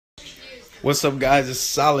What's up, guys? It's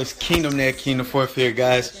Silas Kingdomnaire, Kingdom Fourth here,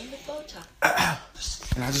 guys.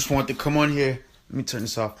 And I just wanted to come on here. Let me turn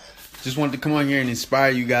this off. Just wanted to come on here and inspire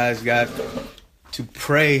you guys, to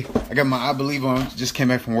pray. I got my I Believe on. Just came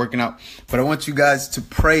back from working out. But I want you guys to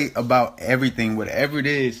pray about everything. Whatever it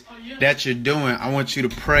is that you're doing, I want you to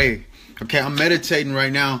pray. Okay, I'm meditating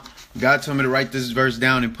right now. God told me to write this verse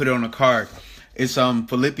down and put it on a card. It's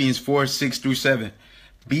Philippians 4:6-7.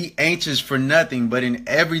 Be anxious for nothing, but in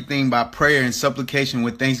everything by prayer and supplication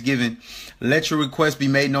with thanksgiving, let your requests be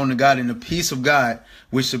made known to God, and the peace of God,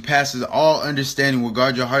 which surpasses all understanding, will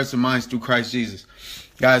guard your hearts and minds through Christ Jesus.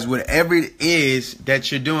 Guys, whatever it is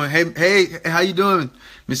that you're doing, hey, how you doing,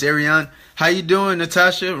 Miss Ariane? How you doing,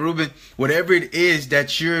 Natasha, Ruben? Whatever it is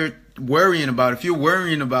that you're worrying about, if you're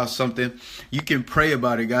worrying about something, you can pray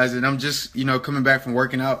about it, guys. And I'm just, coming back from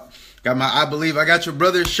working out. Got my I Believe. I got your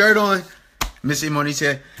brother's shirt on. Miss Imoni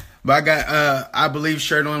said, but I got I Believe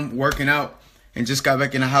shirt on, working out, and just got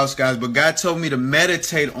back in the house, guys. But God told me to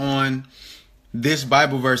meditate on this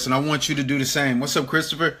Bible verse, and I want you to do the same. What's up,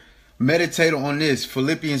 Christopher? Meditate on this,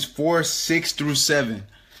 Philippians 4:6-7.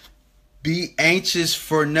 Be anxious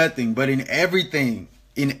for nothing, but in everything,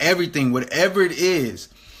 whatever it is.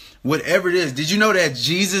 Did you know that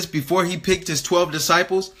Jesus, before he picked his 12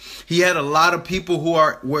 disciples, he had a lot of people who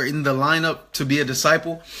were in the lineup to be a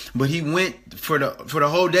disciple, but he went for the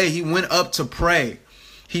whole day. He went up to pray.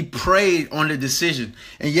 He prayed on the decision.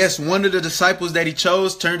 And yes, one of the disciples that he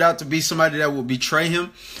chose turned out to be somebody that would betray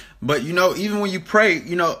him. But even when you pray,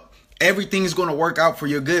 everything is going to work out for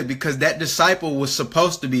your good, because that disciple was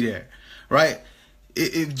supposed to be there, right?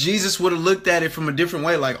 If Jesus would have looked at it from a different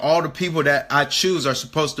way, like all the people that I choose are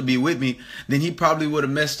supposed to be with me, then he probably would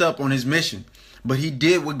have messed up on his mission. But he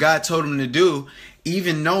did what God told him to do,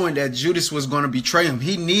 even knowing that Judas was going to betray him.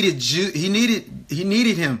 He needed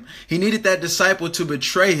him. He needed that disciple to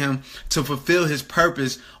betray him to fulfill his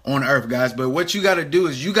purpose on earth, guys. But what you got to do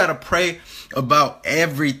is you got to pray about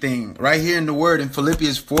everything. Right here in the word in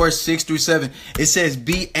Philippians 4:6-7, it says,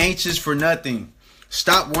 be anxious for nothing.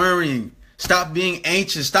 Stop worrying. Stop being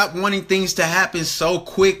anxious. Stop wanting things to happen so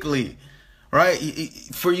quickly, right?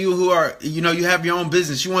 For you who are, you have your own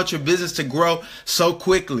business. You want your business to grow so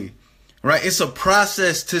quickly, right? It's a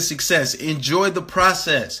process to success. Enjoy the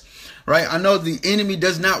process, right? I know the enemy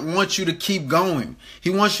does not want you to keep going. He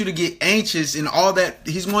wants you to get anxious and all that.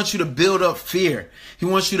 He wants you to build up fear. He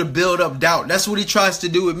wants you to build up doubt. That's what he tries to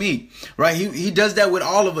do with me, right? He does that with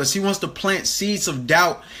all of us. He wants to plant seeds of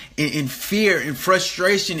doubt and fear and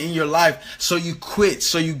frustration in your life, so you quit,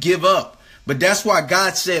 so you give up. But that's why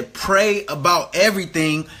God said, pray about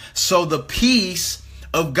everything, so the peace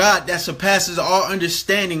of God that surpasses all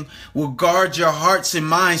understanding will guard your hearts and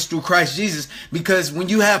minds through Christ Jesus. Because when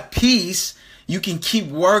you have peace, you can keep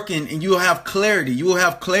working and you'll have clarity. You will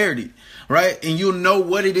have clarity, right? And you'll know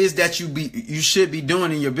what it is that you should be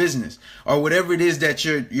doing in your business, or whatever it is that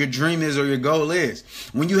your dream is or your goal is.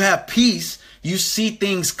 When you have peace, you see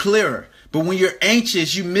things clearer. But when you're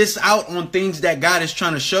anxious, you miss out on things that God is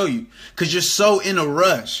trying to show you, because you're so in a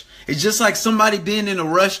rush. It's just like somebody being in a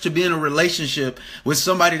rush to be in a relationship with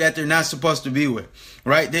somebody that they're not supposed to be with,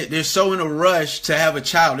 right? They're so in a rush to have a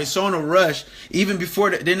child. They're so in a rush even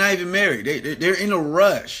before they're not even married. They're in a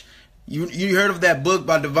rush. You heard of that book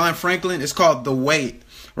by Divine Franklin? It's called The Wait,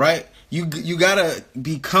 right? You gotta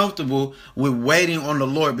be comfortable with waiting on the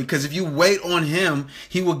Lord, because if you wait on him,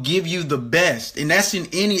 he will give you the best. And that's in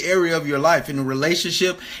any area of your life, in a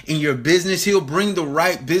relationship, in your business. He'll bring the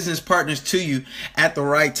right business partners to you at the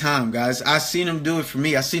right time, guys. I've seen him do it for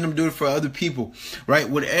me. I've seen him do it for other people, right?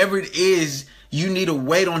 Whatever it is, you need to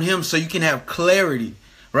wait on him so you can have clarity,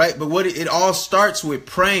 right? But it all starts with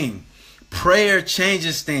praying. Prayer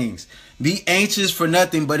changes things. Be anxious for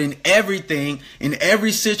nothing, but in everything, in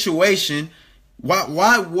every situation,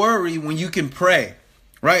 why worry when you can pray,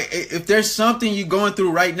 right? If there's something you're going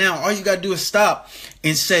through right now, all you got to do is stop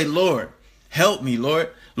and say, Lord, help me,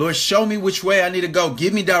 Lord. Lord, show me which way I need to go.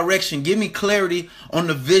 Give me direction. Give me clarity on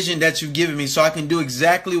the vision that you've given me, so I can do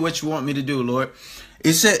exactly what you want me to do, Lord.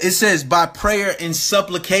 It says by prayer and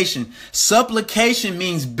supplication. Supplication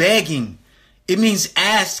means begging. It means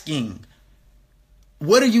asking.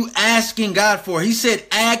 What are you asking God for? He said,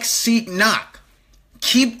 ask, seek, knock.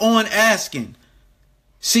 Keep on asking.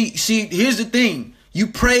 See, here's the thing. You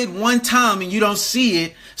prayed one time and you don't see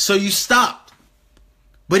it, so you stopped.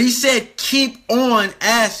 But he said, keep on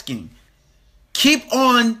asking. Keep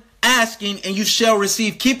on asking and you shall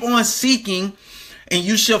receive. Keep on seeking and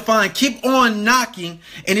you shall find. Keep on knocking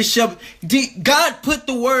and it shall be. God put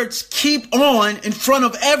the words keep on in front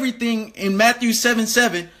of everything in Matthew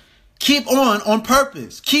 7:7. Keep on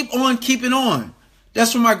purpose. Keep on keeping on.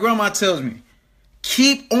 That's what my grandma tells me.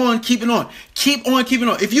 Keep on keeping on. Keep on keeping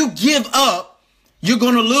on. If you give up, you're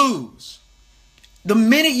going to lose. The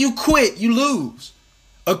minute you quit, you lose.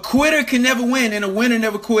 A quitter can never win, and a winner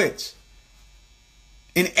never quits.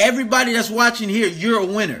 And everybody that's watching here, you're a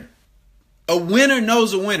winner. A winner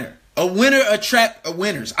knows a winner. A winner attracts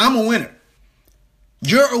winners. I'm a winner.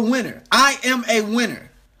 You're a winner. I am a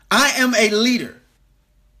winner. I am a leader.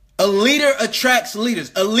 A leader attracts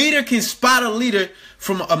leaders. A leader can spot a leader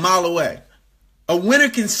from a mile away. A winner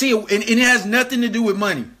can see it, and it has nothing to do with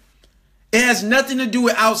money. It has nothing to do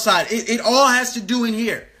with outside. It all has to do in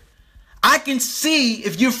here. I can see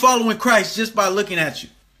if you're following Christ just by looking at you.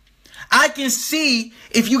 I can see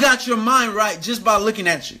if you got your mind right just by looking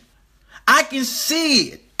at you. I can see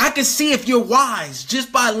it. I can see if you're wise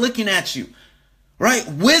just by looking at you. Right?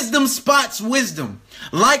 Wisdom spots wisdom.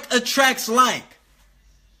 Like attracts like.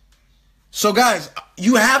 So guys,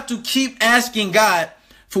 you have to keep asking God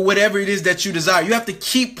for whatever it is that you desire. You have to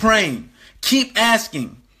keep praying. Keep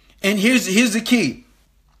asking. And here's the key.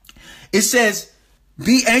 It says,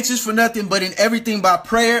 be anxious for nothing, but in everything by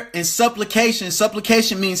prayer and supplication.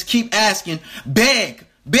 Supplication means keep asking. Beg.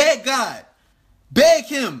 Beg God. Beg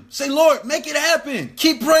him. Say, Lord, make it happen.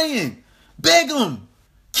 Keep praying. Beg him.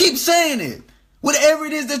 Keep saying it. Whatever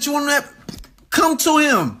it is that you want to have, come to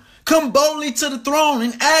him. Come boldly to the throne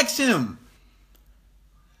and ask him.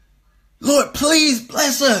 Lord, please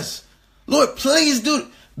bless us. Lord, please do.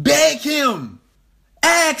 Beg him.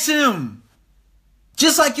 Ask him.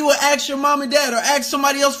 Just like you would ask your mom and dad or ask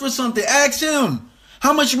somebody else for something. Ask him.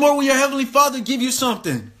 How much more will your heavenly Father give you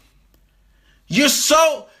something?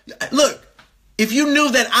 Look, if you knew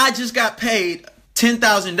that I just got paid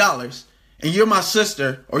 $10,000 and you're my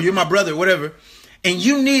sister or you're my brother, whatever, and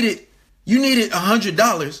you needed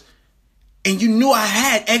 $100 and you knew I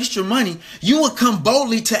had extra money, you would come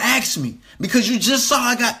boldly to ask me because you just saw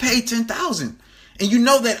I got paid $10,000 and you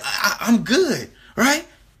know that I'm good, right?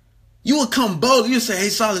 You would come boldly. You would say, hey,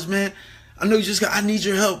 Silas, man, I know I need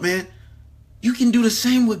your help, man. You can do the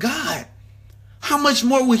same with God. How much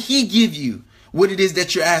more will he give you what it is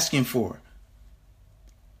that you're asking for?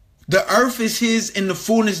 The earth is his and the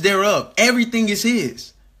fullness thereof. Everything is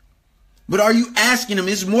his. But are you asking him?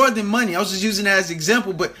 It's more than money. I was just using that as an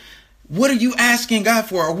example, but what are you asking God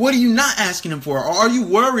for? Or what are you not asking him for? Or are you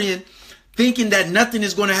worrying, thinking that nothing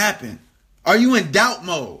is going to happen? Are you in doubt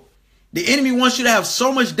mode? The enemy wants you to have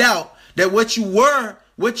so much doubt that what you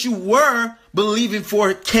were believing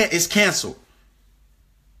for is canceled.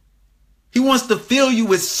 He wants to fill you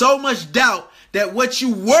with so much doubt that what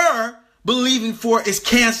you were believing for is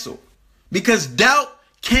canceled. Because doubt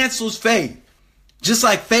cancels faith. Just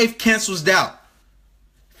like faith cancels doubt.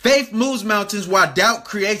 Faith moves mountains while doubt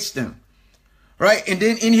creates them. Right? And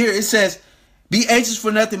then in here it says, be anxious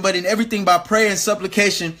for nothing, but in everything by prayer and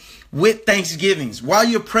supplication with thanksgivings. While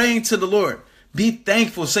you're praying to the Lord, be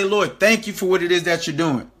thankful. Say, Lord, thank you for what it is that you're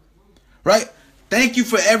doing. Right? Thank you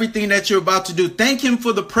for everything that you're about to do. Thank him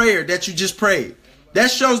for the prayer that you just prayed. That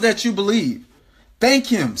shows that you believe. Thank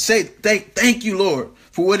him. Say, thank you, Lord,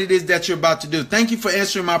 for what it is that you're about to do. Thank you for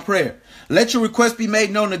answering my prayer. Let your request be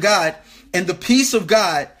made known to God, and the peace of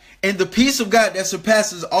God that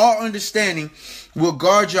surpasses all understanding will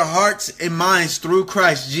guard your hearts and minds through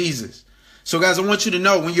Christ Jesus. So guys, I want you to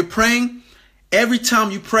know when you're praying, every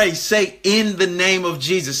time you pray, say in the name of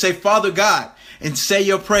Jesus. Say, Father God, and say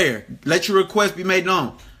your prayer. Let your request be made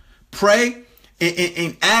known. Pray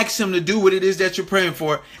and ask him to do what it is that you're praying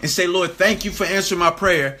for. And say, Lord, thank you for answering my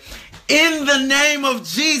prayer. In the name of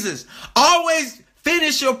Jesus. Always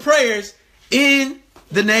finish your prayers in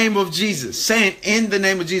the name of Jesus. Saying in the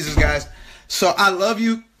name of Jesus, guys. So I love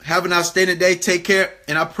you. Have an outstanding day. Take care.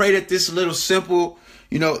 And I pray that this little simple,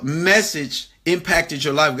 message impacted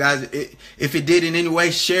your life, guys. If it did in any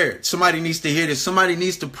way, share it. Somebody needs to hear this. Somebody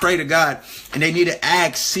needs to pray to God, and they need to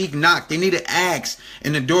ask, seek, knock. They need to ask,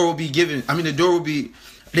 and the door will be given.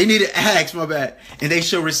 They need to ask, my bad, and they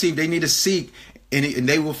shall receive. They need to seek, and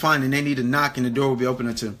they will find, and they need to knock, and the door will be open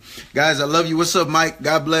unto them. Guys, I love you. What's up, Mike?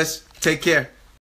 God bless. Take care.